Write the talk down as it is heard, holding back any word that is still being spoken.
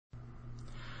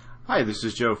Hi, this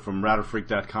is Joe from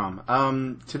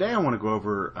RouterFreak.com. Today I want to go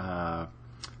over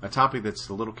a topic that's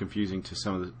a little confusing to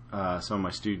some of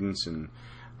my students and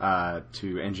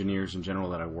to engineers in general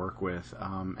that I work with,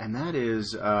 and that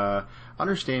is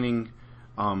understanding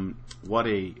what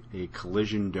a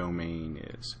collision domain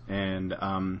is. And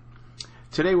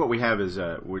today what we have is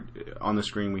on the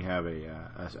screen we have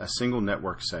a single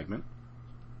network segment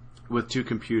with two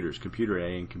computers, computer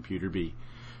A and computer B.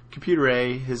 Computer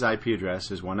A, his IP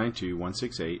address is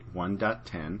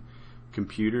 192.168.1.10.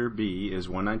 Computer B is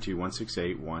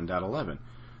 192.168.1.11.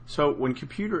 So when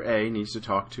computer A needs to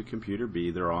talk to computer B,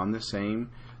 they're on the same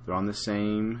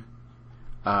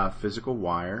physical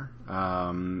wire.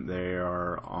 They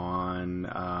are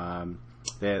on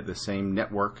they have the same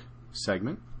network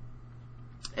segment.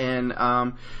 And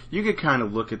you could kind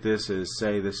of look at this as,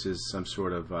 say, this is some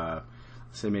sort of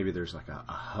say maybe there's like a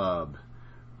hub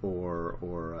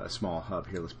or a small hub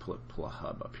here. Let's pull a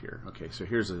hub up here. Okay, so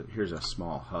here's a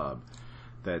small hub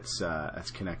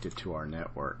that's connected to our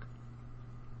network,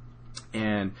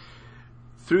 and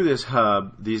through this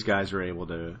hub, these guys are able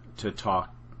to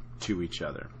talk to each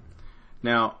other.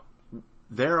 Now,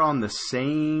 they're on the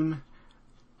same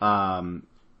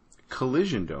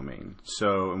collision domain.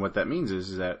 So, and what that means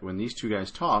is that when these two guys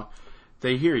talk,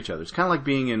 they hear each other. It's kind of like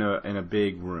being in a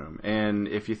big room. And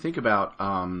if you think about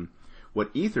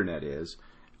what Ethernet is,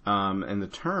 and the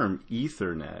term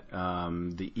Ethernet,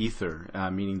 the ether,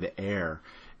 meaning the air,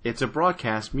 it's a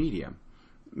broadcast medium,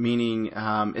 meaning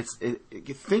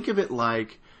think of it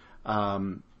like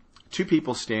two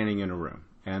people standing in a room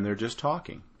and they're just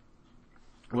talking.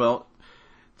 Well,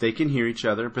 they can hear each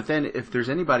other, but then if there's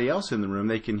anybody else in the room,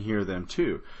 they can hear them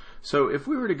too. So if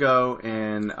we were to go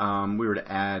and we were to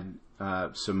add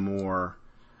some more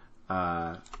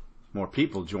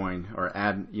people join or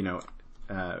add,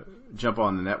 jump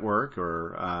on the network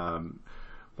or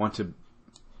want to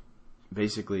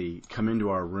basically come into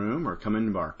our room or come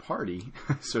into our party,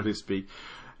 so to speak,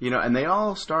 and they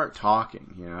all start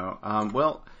talking,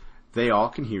 well, they all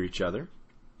can hear each other,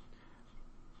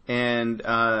 and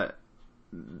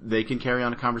they can carry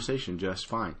on a conversation just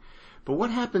fine. But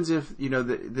what happens if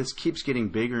this keeps getting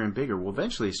bigger and bigger? Well,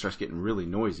 eventually it starts getting really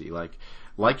noisy, like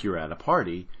you're at a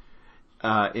party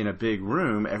in a big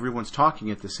room, everyone's talking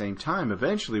at the same time.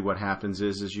 Eventually, what happens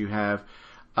is you have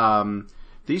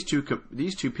these two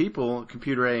people,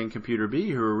 computer A and computer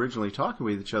B, who are originally talking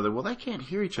with each other. Well, they can't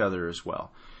hear each other as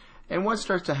well. And what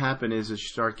starts to happen is you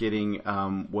start getting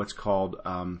what's called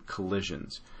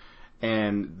collisions,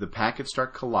 and the packets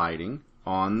start colliding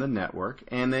on the network,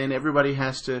 and then everybody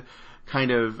has to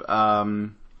kind of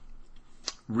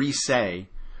re-say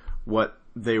what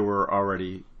they were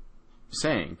already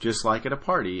saying. Just like at a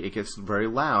party, it gets very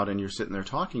loud and you're sitting there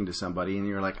talking to somebody and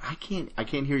you're like, I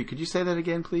can't hear you. Could you say that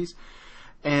again, please?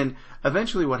 And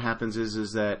eventually what happens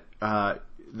is that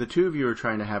the two of you are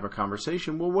trying to have a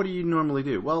conversation. Well, what do you normally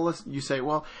do? Well, you say,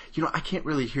 well, I can't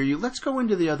really hear you. Let's go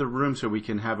into the other room so we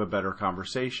can have a better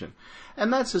conversation.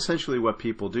 And that's essentially what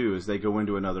people do, is they go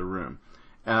into another room.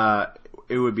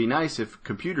 It would be nice if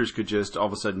computers could just all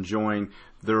of a sudden join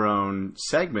their own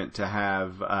segment to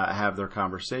have their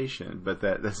conversation, but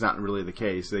that's not really the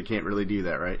case. They can't really do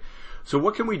that, right? So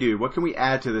what can we do? What can we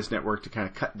add to this network to kind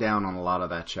of cut down on a lot of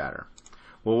that chatter?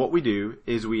 Well, what we do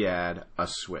is we add a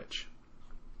switch.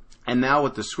 And now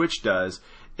what the switch does,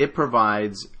 it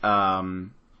provides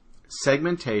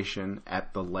segmentation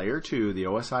at the layer 2, the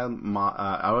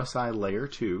OSI layer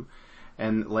 2.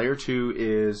 And layer 2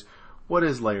 is, what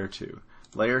is layer 2?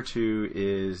 Layer 2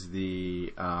 is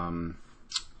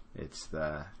it's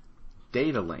the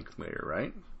data link layer,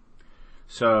 right?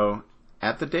 So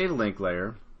at the data link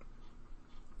layer,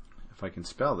 if I can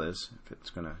spell this, if it's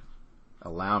going to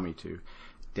allow me to,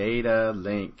 data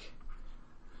link.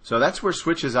 So that's where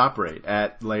switches operate,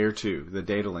 at layer 2, the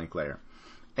data link layer.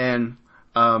 And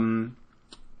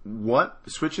what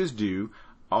switches do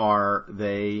are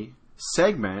they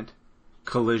segment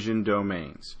collision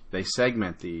domains. They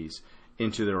segment these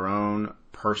into their own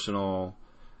personal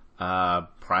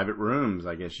private rooms,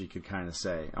 I guess you could kind of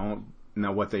say.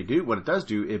 Now what it does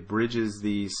do, it bridges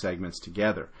these segments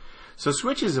together. So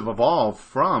switches have evolved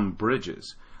from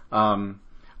bridges.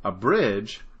 A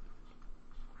bridge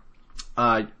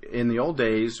in the old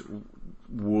days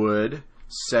would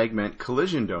segment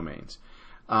collision domains.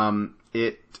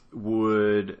 It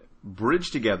would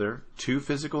bridge together two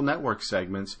physical network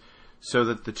segments so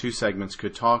that the two segments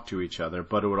could talk to each other,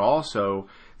 but it would also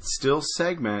still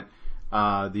segment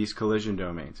these collision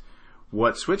domains.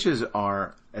 What switches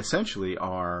are essentially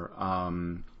are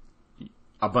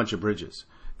a bunch of bridges.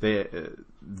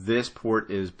 this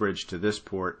port is bridged to this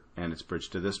port, and it's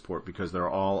bridged to this port because they're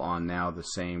all on now the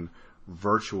same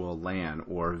virtual LAN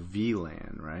or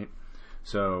VLAN, right?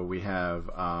 So we have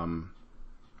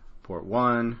port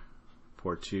 1,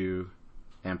 port 2,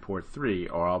 and port 3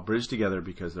 are all bridged together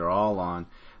because they're all on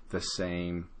the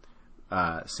same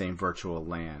virtual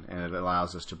LAN, and it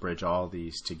allows us to bridge all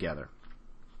these together.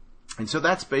 And so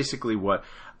that's basically what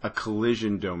a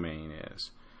collision domain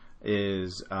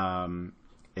is.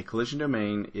 A collision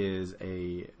domain is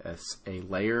a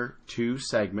layer 2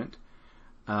 segment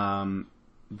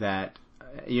that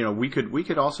we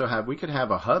could also have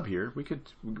a hub here.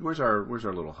 Where's our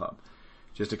little hub?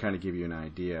 Just to kind of give you an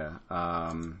idea.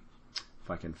 If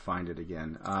I can find it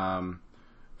again.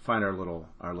 Find our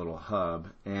little hub,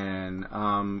 and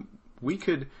we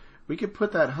could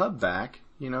put that hub back.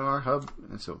 Our hub.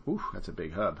 So that's a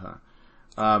big hub,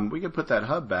 huh? We could put that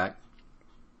hub back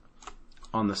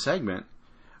on the segment,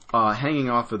 hanging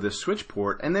off of this switch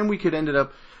port, and then we could end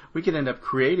up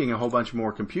creating a whole bunch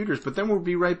more computers. But then we'll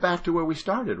be right back to where we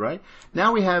started. Right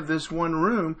now, we have this one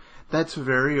room that's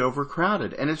very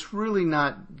overcrowded, and it's really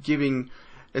not giving.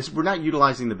 We're not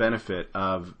utilizing the benefit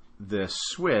of this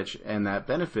switch, and that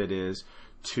benefit is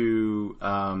to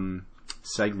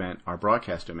segment our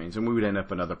broadcast domains, and we would end up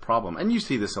another problem. And you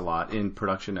see this a lot in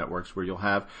production networks where you'll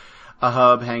have a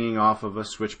hub hanging off of a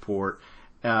switch port.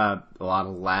 A lot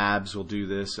of labs will do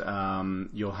this.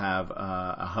 You'll have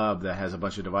a hub that has a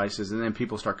bunch of devices, and then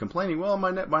people start complaining, well,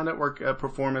 my network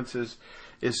performance is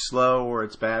slow or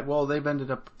it's bad. Well,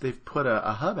 they've put a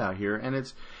hub out here,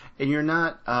 and you're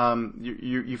not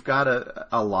you've got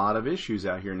a lot of issues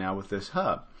out here now with this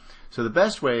hub. So the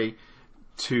best way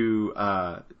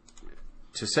to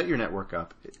set your network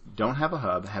up, don't have a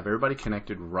hub, have everybody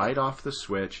connected right off the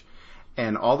switch,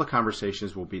 and all the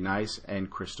conversations will be nice and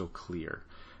crystal clear.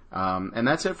 And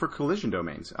that's it for collision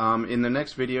domains. In the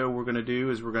next video, we're going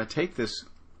to take this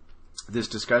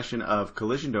discussion of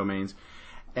collision domains,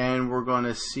 and we're going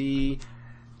to see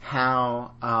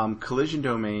how collision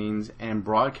domains and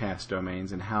broadcast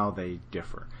domains and how they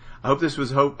differ. I hope this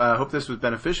was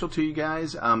beneficial to you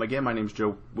guys. Again, my name is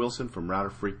Joe Wilson from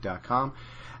RouterFreak.com.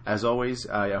 As always,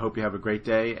 I hope you have a great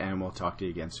day, and we'll talk to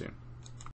you again soon.